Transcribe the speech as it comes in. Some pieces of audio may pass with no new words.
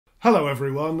Hello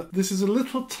everyone, this is a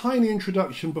little tiny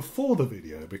introduction before the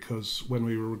video because when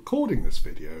we were recording this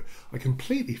video I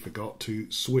completely forgot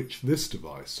to switch this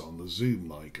device on, the Zoom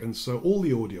mic, and so all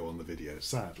the audio on the video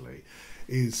sadly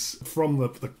is from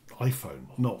the iPhone,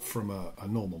 not from a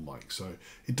normal mic, so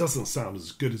it doesn't sound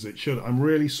as good as it should. I'm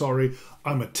really sorry.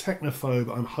 I'm a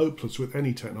technophobe. I'm hopeless with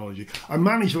any technology. I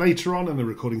managed later on in the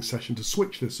recording session to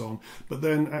switch this on, but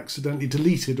then accidentally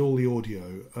deleted all the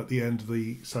audio at the end of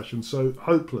the session, so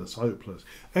hopeless.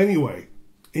 Anyway,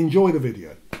 enjoy the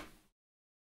video.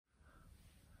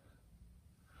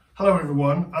 Hello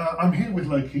everyone, I'm here with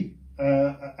Loki,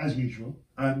 as usual,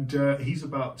 and he's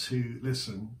about to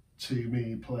listen to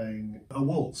me playing a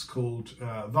waltz called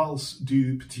Waltz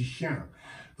du Petit Chien,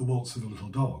 the Waltz of the Little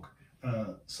Dog.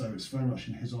 So it's very much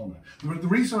in his honour. The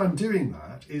reason I'm doing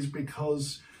that is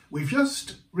because we've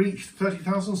just reached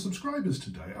 30,000 subscribers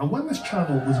today, and when this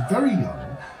channel was very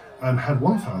young and had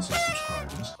 1,000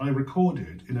 subscribers, I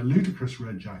recorded in a ludicrous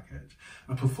red jacket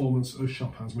a performance of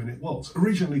Chopin's Minute Waltz,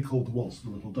 originally called the Waltz of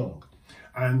the Little Dog.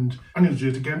 And I'm going to do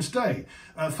it again today.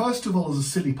 First of all, as a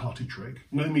silly party trick,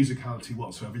 no musicality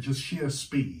whatsoever, just sheer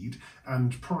speed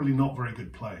and probably not very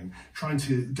good playing, trying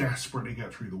to desperately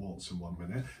get through the waltz in 1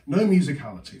 minute. No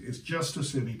musicality, it's just a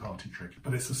silly party trick,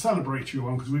 but it's a celebratory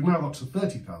one because we've now got to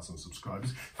 30,000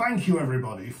 subscribers. Thank you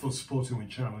everybody for supporting the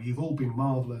channel. You've all been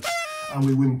marvellous, and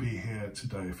we wouldn't be here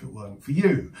today if it weren't for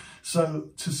you. So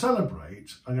to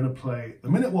celebrate, I'm going to play the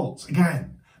Minute Waltz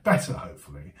again, better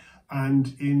hopefully,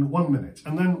 and in 1 minute.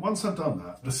 And then once I've done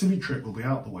that, the silly trick will be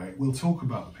out the way. We'll talk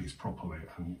about the piece properly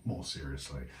and more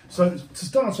seriously. So to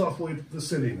start off with the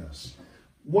silliness,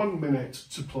 1 minute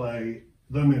to play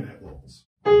the Minute Waltz.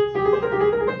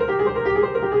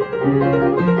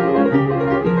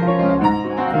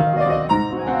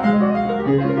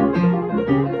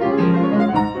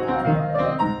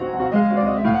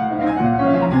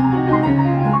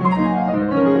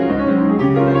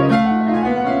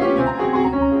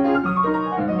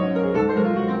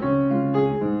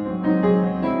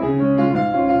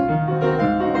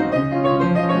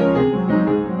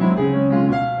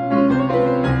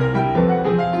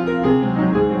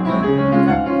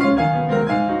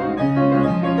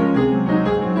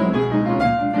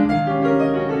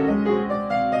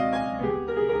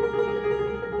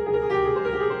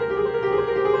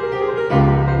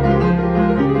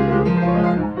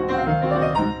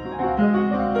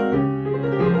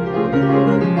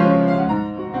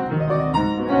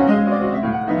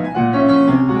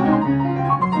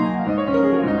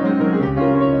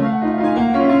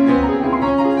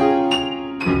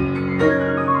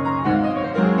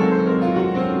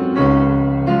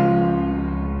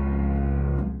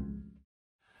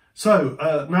 So,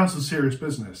 now to serious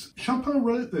business. Chopin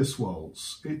wrote this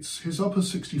waltz. It's his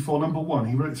Opus 64, number 1.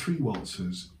 He wrote 3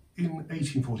 waltzes in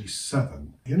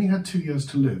 1847. He only had 2 years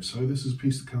to live, so this is a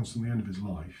piece that comes from the end of his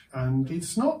life. And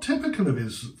it's not typical of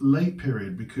his late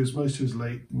period because most of his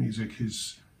late music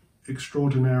is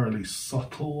extraordinarily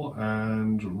subtle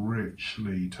and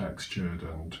richly textured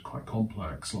and quite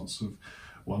complex. Lots of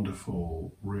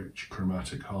wonderful, rich,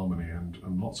 chromatic harmony and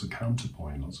lots of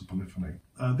counterpoint, lots of polyphony.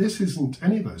 This isn't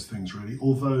any of those things really,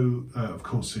 although of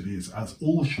course it is, as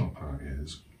all Chopin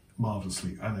is,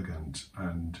 marvellously elegant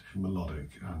and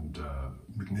melodic and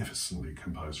magnificently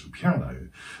composed for piano.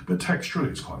 But texturally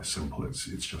it's quite simple. It's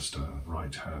just a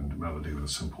right-hand melody with a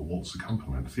simple waltz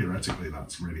accompaniment. Theoretically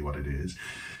that's really what it is.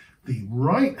 The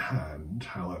right hand,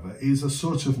 however, is a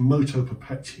sort of moto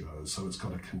perpetuo, so it's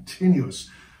got a continuous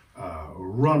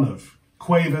run of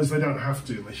quavers. They don't have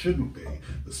to, they shouldn't be,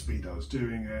 the speed I was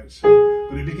doing it,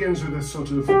 but it begins with this sort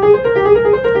of kind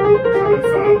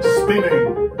of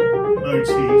spinning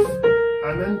motif,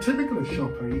 and then typical of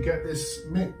Chopin you get this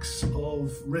mix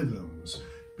of rhythms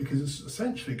because it's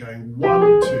essentially going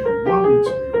 1, 2, 1,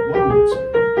 2, 1,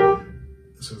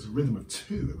 2. So there's a rhythm of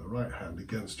 2 in the right hand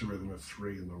against a rhythm of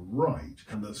 3 in the right,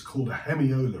 and that's called a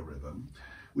hemiola rhythm,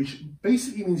 which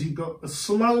basically means you've got a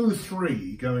slow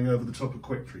 3 going over the top of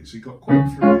quick 3. So you've got quick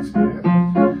 3s here,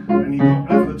 and you've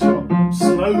got over the top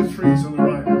slow 3s on the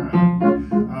right hand.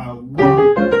 1,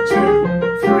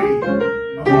 2, 3,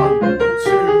 1,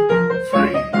 2, 3.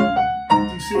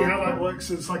 Do you see how that works?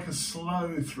 It's like a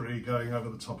slow 3 going over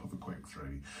the top of a quick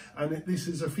 3. And this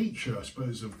is a feature, I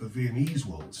suppose, of the Viennese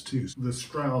waltz too. The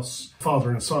Strauss father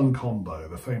and son combo,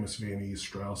 the famous Viennese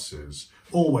Strausses,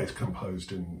 always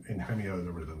composed in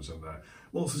hemiola rhythms in their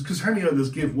waltzes, because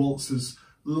hemiolas give waltzes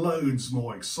loads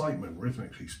more excitement,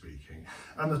 rhythmically speaking.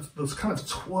 And the kind of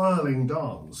twirling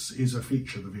dance is a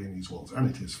feature of the Viennese waltz, and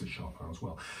it is for Chopin as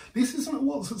well. This isn't a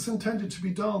waltz that's intended to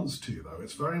be danced to, though.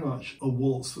 It's very much a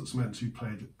waltz that's meant to be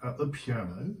played at the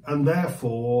piano, and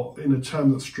therefore, in a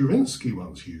term that Stravinsky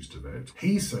once used of it,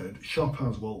 he said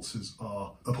Chopin's waltzes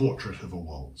are a portrait of a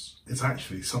waltz. It's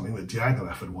actually something that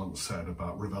Diaghilev had once said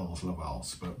about Ravel's La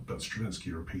Valse, but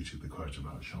Stravinsky repeated the quote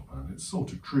about Chopin. It's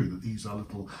sort of true that these are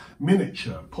little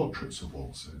miniature portraits of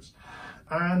waltzes.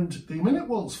 And the minute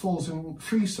waltz falls in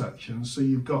 3 sections, so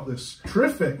you've got this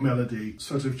terrific melody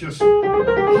sort of just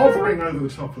hovering over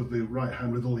the top of the right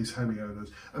hand with all these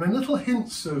hemiolas, and then little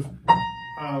hints of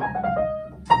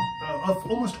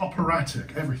almost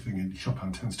operatic. Everything in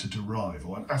Chopin tends to derive,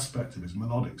 or an aspect of his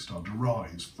melodic style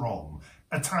derives from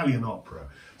Italian opera.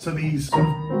 So these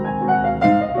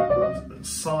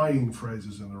sighing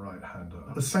phrases in the right hand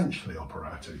are essentially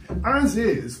operatic, as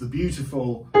is the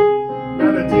beautiful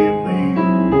melody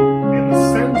in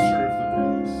the centre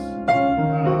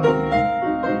of the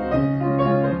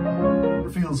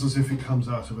piece. It feels as if it comes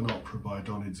out of an opera by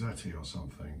Donizetti or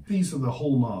something. These are the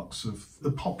hallmarks of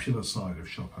the popular side of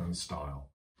Chopin's style.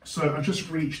 So I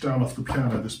just reached down off the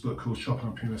piano this book called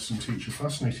Chopin, Pianist and Teacher,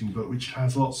 fascinating book, which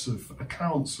has lots of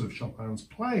accounts of Chopin's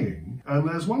playing. And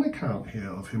there's one account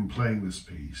here of him playing this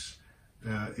piece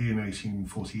in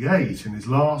 1848 in his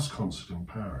last concert in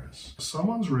Paris.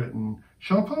 Someone's written,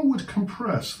 Chopin would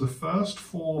compress the first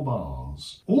 4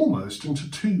 bars almost into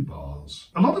 2 bars.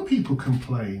 A lot of people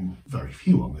complain, very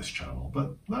few on this channel,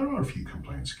 but there are a few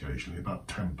complaints occasionally about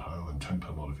tempo and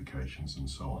tempo modifications and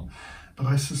so on. But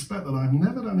I suspect that I've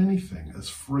never done anything as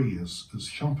free as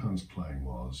Chopin's playing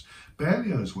was.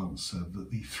 Berlioz once said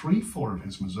that the 3/4 of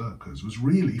his mazurkas was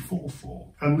really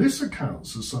 4/4. And this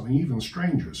accounts as something even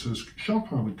stranger. It says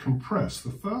Chopin would compress the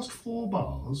first 4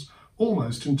 bars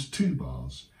almost into 2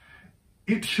 bars.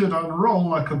 It should unroll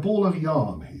like a ball of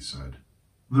yarn, he said.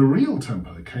 The real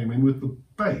tempo came in with the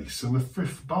bass and the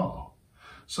 5th bar.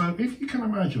 So if you can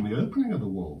imagine the opening of the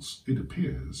waltz, it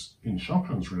appears, in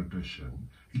Chopin's rendition,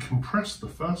 he compressed the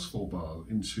first 4 bars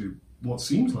into what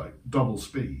seems like double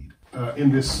speed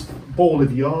in this ball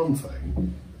of yarn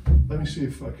thing. Let me see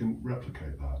if I can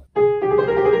replicate that.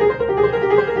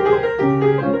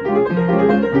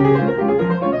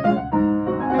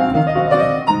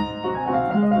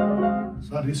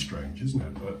 That is strange, isn't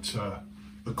it? But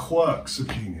the quirks of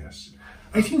genius.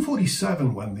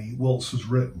 1847, when the waltz was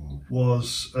written,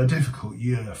 was a difficult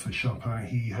year for Chopin.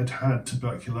 He had had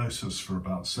tuberculosis for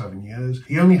about 7 years.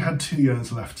 He only had 2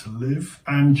 years left to live.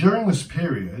 And during this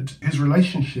period, his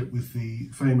relationship with the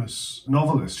famous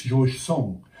novelist Georges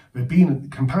Sand, they'd been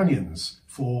companions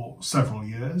for several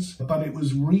years, but it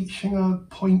was reaching a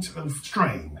point of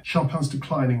strain. Chopin's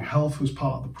declining health was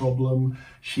part of the problem.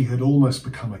 She had almost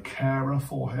become a carer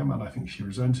for him, and I think she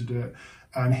resented it.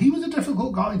 And he was a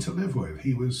difficult guy to live with.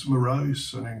 He was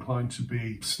morose and inclined to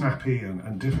be snappy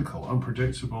and difficult,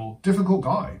 unpredictable, difficult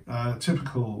guy,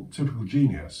 typical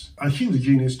genius. And she was a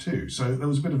genius too. So there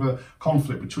was a bit of a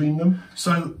conflict between them.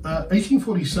 So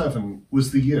 1847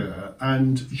 was the year,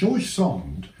 and Georges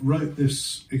Sand wrote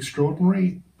this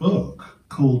extraordinary book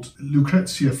called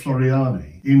Lucrezia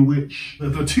Floriani, in which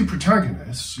the 2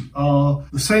 protagonists are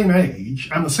the same age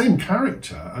and the same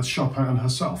character as Chopin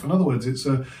herself. In other words, it's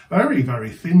a very, very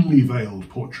thinly veiled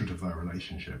portrait of their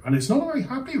relationship. And it's not a very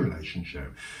happy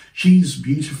relationship. She's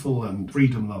beautiful and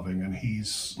freedom-loving, and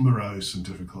he's morose and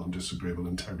difficult and disagreeable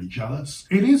and terribly jealous.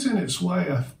 It is in its way,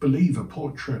 I believe, a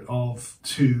portrait of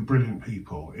 2 brilliant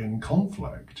people in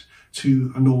conflict,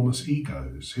 2 enormous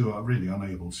egos who are really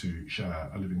unable to share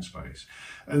a living space.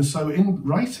 And so in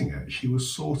writing it, she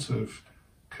was sort of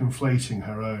conflating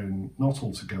her own not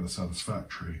altogether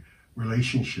satisfactory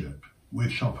relationship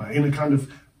with Chopin in a kind of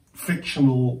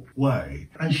fictional way.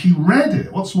 And she read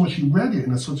it, what's more, she read it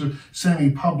in a sort of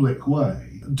semi-public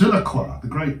way. Delacroix, the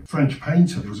great French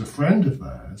painter who was a friend of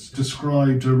theirs,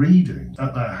 described a reading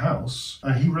at their house,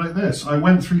 and he wrote this: I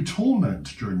went through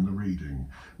torment during the reading.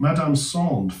 Madame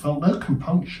Sand felt no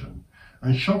compunction,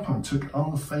 and Chopin took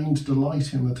unfeigned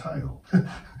delight in the tale.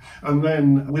 And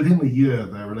then within the year,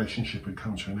 their relationship had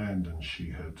come to an end and she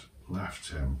had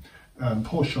left him. And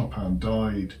poor Chopin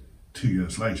died 2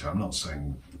 years later. I'm not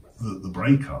saying that the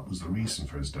breakup was the reason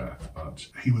for his death, but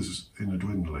he was in a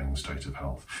dwindling state of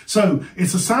health. So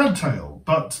it's a sad tale,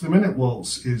 but the Minute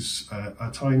Waltz is a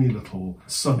tiny little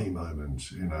sunny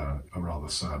moment in a rather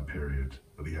sad period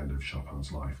at the end of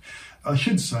Chopin's life. I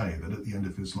should say that at the end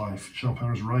of his life, Chopin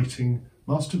was writing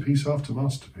masterpiece after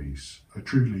masterpiece. A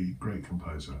truly great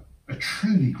composer. A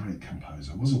truly great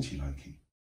composer, wasn't he, Loki?